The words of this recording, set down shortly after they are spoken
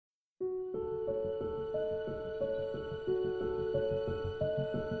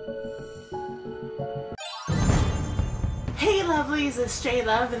Hey lovelies, it's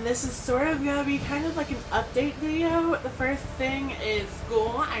Strayluv, and this is sort of going to be kind of like an update video. The first thing is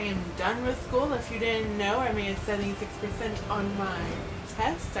school. I am done with school. If you didn't know, I made 76% on my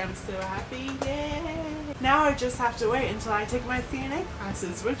test. I'm so happy, yay! Now I just have to wait until I take my CNA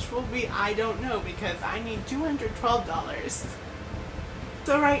classes, which will be, I don't know, because I need $212.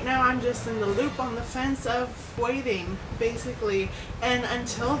 So right now I'm just in the loop on the fence of waiting, basically, and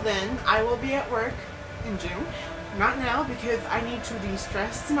until then I will be at work in June. Not now, because I need to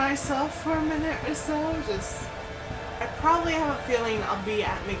de-stress myself for a minute or so. I probably have a feeling I'll be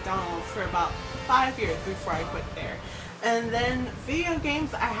at McDonald's for about 5 years before I quit there. And then video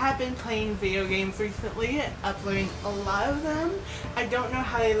games, I have been playing video games recently, uploading a lot of them. I don't know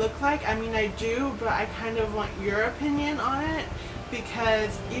how they look like. I mean, I do, but I kind of want your opinion on it.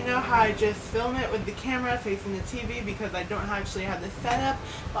 Because you know how I just film it with the camera facing the TV because I don't actually have the setup,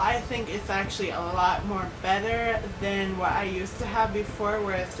 but I think it's actually a lot more better than what I used to have before,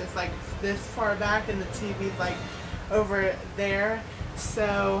 where it's just like this far back and the TV's like over there.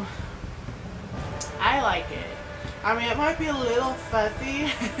 So I like it. I mean, it might be a little fuzzy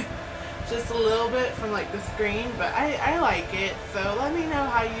just a little bit from like the screen, but I like it. So let me know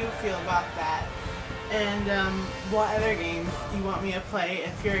how you feel about that. And what other games you want me to play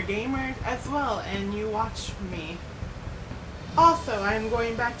if you're a gamer as well and you watch me. Also, I'm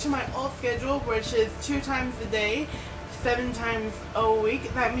going back to my old schedule, which is 2 times a day, 7 times a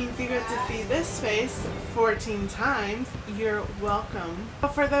week. That means you get to see this face 14 times. You're welcome. But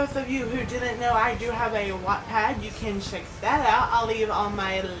for those of you who didn't know, I do have a Wattpad. You can check that out. I'll leave all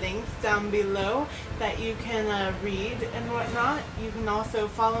my links down below that you can read and whatnot. You can also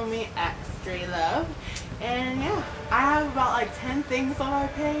follow me at Strayluv. And yeah, I have about like 10 things on my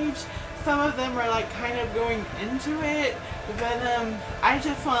page. Some of them are like kind of going into it, but I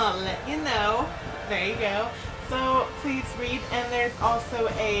just want to let you know. There you go. So please read, and there's also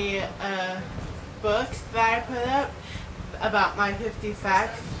a book that I put up about my 50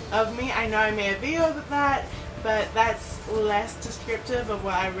 facts of me. I know I made a video of that, but that's less descriptive of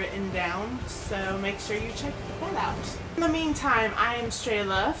what I've written down, so make sure you check that out. In the meantime, I am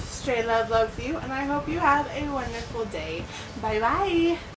Strayluv. Strayluv loves you, and I hope you have a wonderful day. Bye bye!